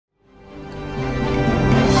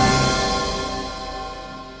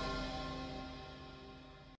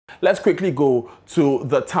let's quickly go to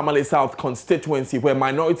the Tamale South Constituency, where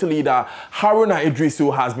Minority Leader Haruna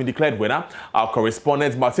Iddrisu has been declared winner. Our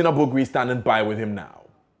correspondent Martina Bogri standing by with him now.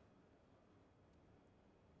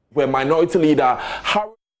 Where Minority Leader Haruna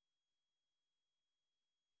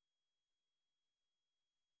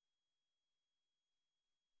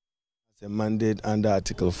a mandate under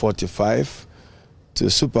Article 45 to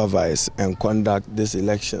supervise and conduct these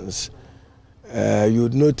elections. You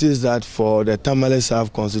would notice that for the Tamale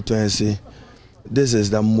South Constituency, this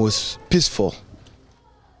is the most peaceful,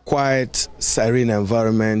 quiet, serene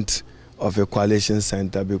environment of a coalition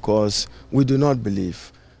center, because we do not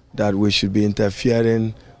believe that we should be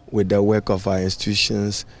interfering with the work of our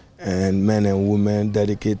institutions and men and women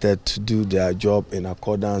dedicated to do their job in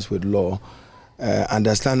accordance with law.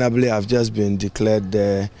 Understandably, I've just been declared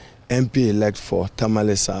the MP-elect for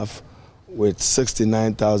Tamale South with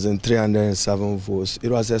 69,307 votes. It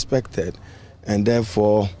was expected, and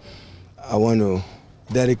therefore I want to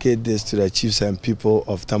dedicate this to the chiefs and people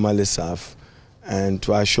of Tamale South and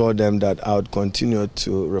to assure them that I would continue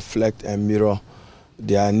to reflect and mirror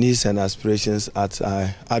their needs and aspirations as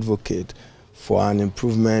I advocate for an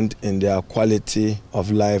improvement in their quality of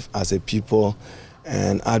life as a people,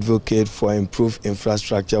 and advocate for improved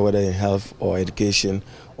infrastructure, whether in health or education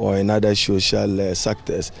or in other social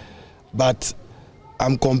sectors. But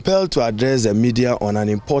I'm compelled to address the media on an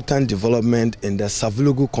important development in the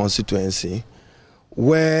Savulugu constituency,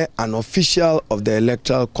 where an official of the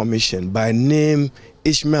Electoral Commission by name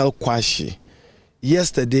Ishmael Kwashi,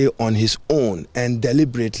 yesterday on his own and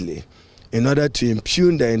deliberately, in order to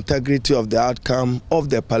impugn the integrity of the outcome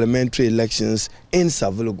of the parliamentary elections in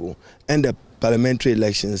Savulugu and the parliamentary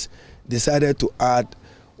elections, decided to add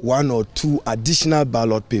 1 or 2 additional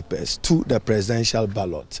ballot papers to the presidential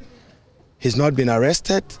ballot. He's not been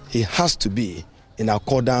arrested. He has to be in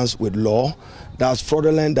accordance with law. That's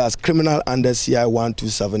fraudulent, that's criminal under CI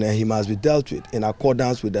 127, and he must be dealt with in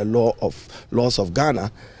accordance with the laws of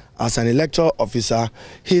Ghana. As an electoral officer,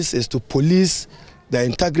 his is to police the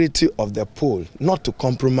integrity of the poll, not to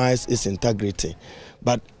compromise its integrity.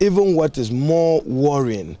 But even what is more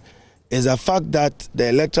worrying is the fact that the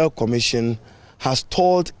Electoral Commission has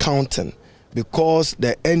stalled counting because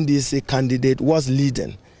the NDC candidate was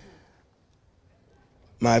leading.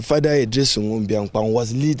 My father Iddrisu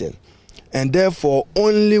was leading, and therefore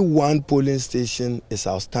only one polling station is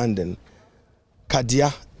outstanding,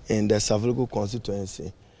 Kadia, in the Savulugu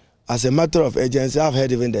constituency. As a matter of urgency, I've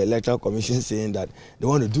heard even the Electoral Commission saying that they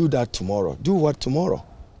want to do that tomorrow. Do what tomorrow?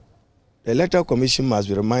 The Electoral Commission must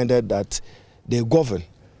be reminded that they govern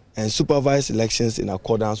and supervise elections in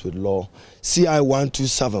accordance with law. CI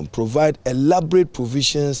 127 provide elaborate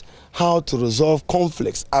provisions how to resolve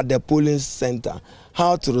conflicts at the polling center,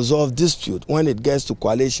 how to resolve dispute when it gets to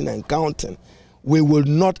coalition and counting. We will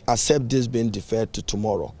not accept this being deferred to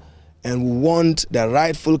tomorrow, and we want the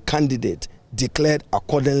rightful candidate declared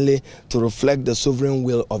accordingly to reflect the sovereign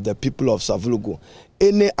will of the people of Savulugu.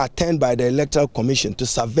 Any attempt by the Electoral Commission to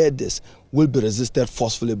subvert this will be resisted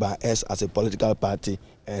forcefully by us as a political party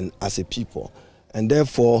and as a people. And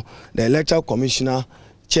therefore, the Electoral Commissioner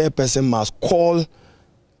chairperson must call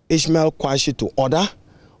Ishmael Kwashi to order.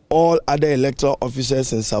 All other electoral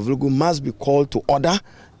officers in Savulugu must be called to order,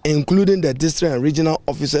 including the district and regional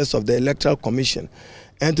officers of the Electoral Commission.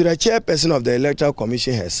 And to the chairperson of the Electoral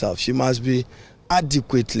Commission herself, she must be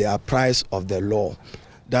adequately apprised of the law,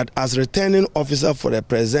 that as returning officer for the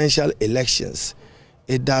presidential elections,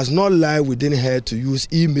 it does not lie within her to use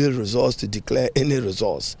email results to declare any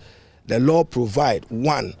results. The law provides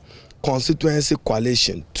 1, constituency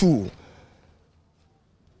coalition; 2,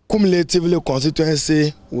 cumulatively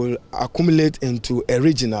constituency will accumulate into a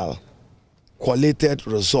regional collated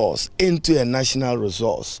resource, into a national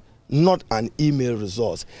resource, not an email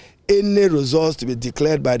resource. Any resource to be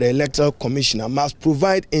declared by the Electoral Commissioner must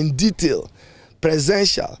provide in detail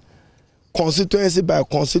presidential, constituency by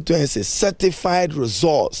constituency, certified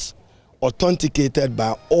resource authenticated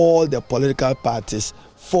by all the political parties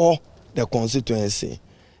for the constituency,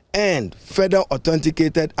 and further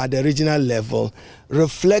authenticated at the regional level,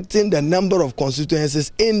 reflecting the number of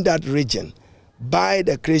constituencies in that region by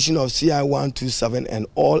the creation of CI 127 and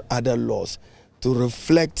all other laws to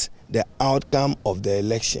reflect the outcome of the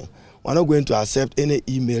election. We're not going to accept any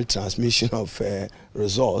email transmission of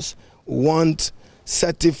results. We want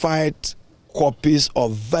certified copies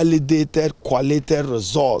of validated, collated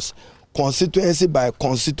results, constituency by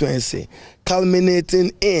constituency,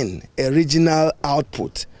 culminating in a regional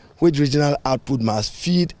output, which regional output must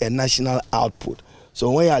feed a national output.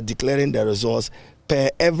 So when you are declaring the results per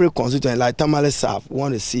every constituency, like Tamale South, we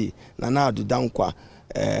want to see Nana Dudamkwa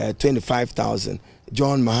 25,000,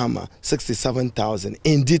 John Mahama, 67,000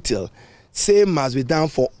 in detail. Same must be done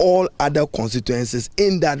for all other constituencies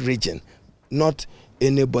in that region. Not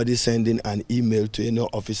anybody sending an email to any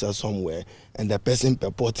officer somewhere and the person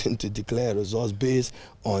purporting to declare results based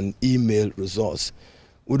on email results.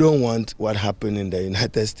 We don't want what happened in the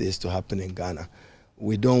United States to happen in Ghana.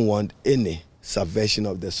 We don't want any subversion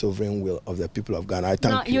of the sovereign will of the people of Ghana. I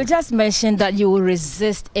thank you. You just mentioned that you will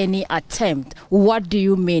resist any attempt. What do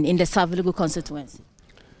you mean in the Savelugu constituency?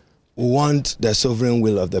 We want the sovereign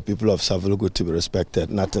will of the people of Savelugu to be respected,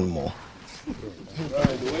 nothing more. Right.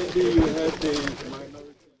 When do you have the minority?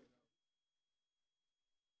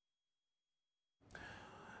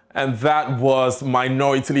 And that was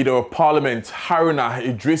Minority Leader of Parliament Haruna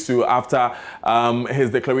Iddrisu after his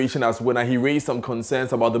declaration as winner. He raised some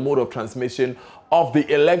concerns about the mode of transmission of the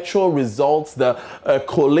electoral results, the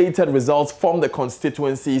collated results from the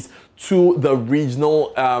constituencies to the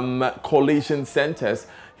regional collation centers.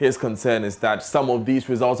 His concern is that some of these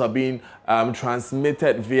results are being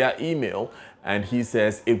transmitted via email, and he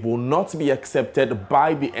says it will not be accepted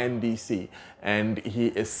by the NDC. And he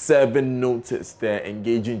is serving notice there,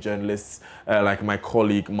 engaging journalists like my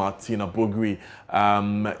colleague Martina Bogri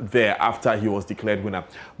there after he was declared winner.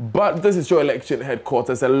 But this is your election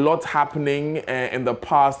headquarters. A lot happening in the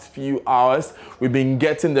past few hours. We've been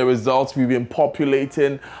getting the results. We've been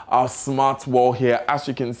populating our smart wall here. As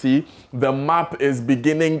you can see, the map is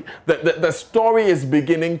beginning, the story is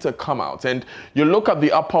beginning to come out. And you look at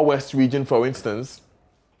the Upper West region, for instance,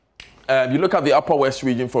 and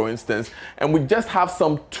we just have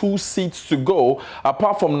some 2 seats to go,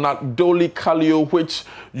 apart from Nakdoli Kalio, which,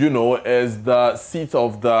 you know, is the seat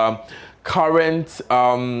of the current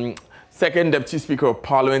Second Deputy Speaker of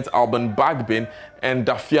Parliament, Alban Bagbin, and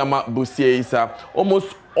Dafiama Busieisa.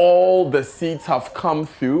 Almost all the seats have come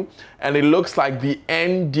through, and it looks like the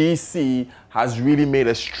NDC has really made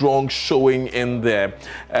a strong showing in there.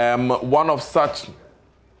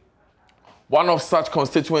 One of such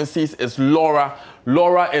constituencies is Laura.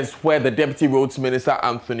 Laura is where the Deputy Roads Minister,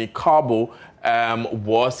 Anthony Carbo,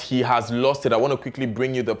 was. He has lost it. I want to quickly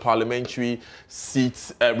bring you the parliamentary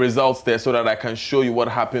seats results there so that I can show you what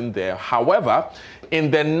happened there. However,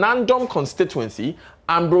 in the Nandom constituency,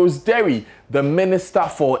 Ambrose Derry, the Minister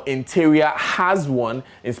for Interior, has won,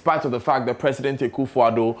 in spite of the fact that President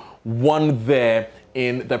Akufo-Addo won there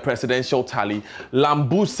in the presidential tally.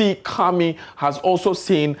 Lambusi Kami has also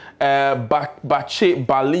seen Bache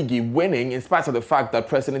Baligi winning, in spite of the fact that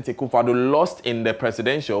President Akufo-Addo lost in the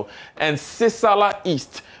presidential. And Sisala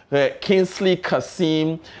East, Kingsley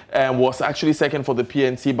Kasim was actually second for the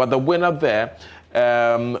PNC, but the winner there,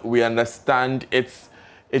 we understand it's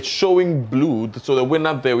showing blue. So the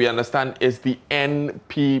winner there, we understand, is the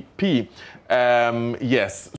NPP. Yes.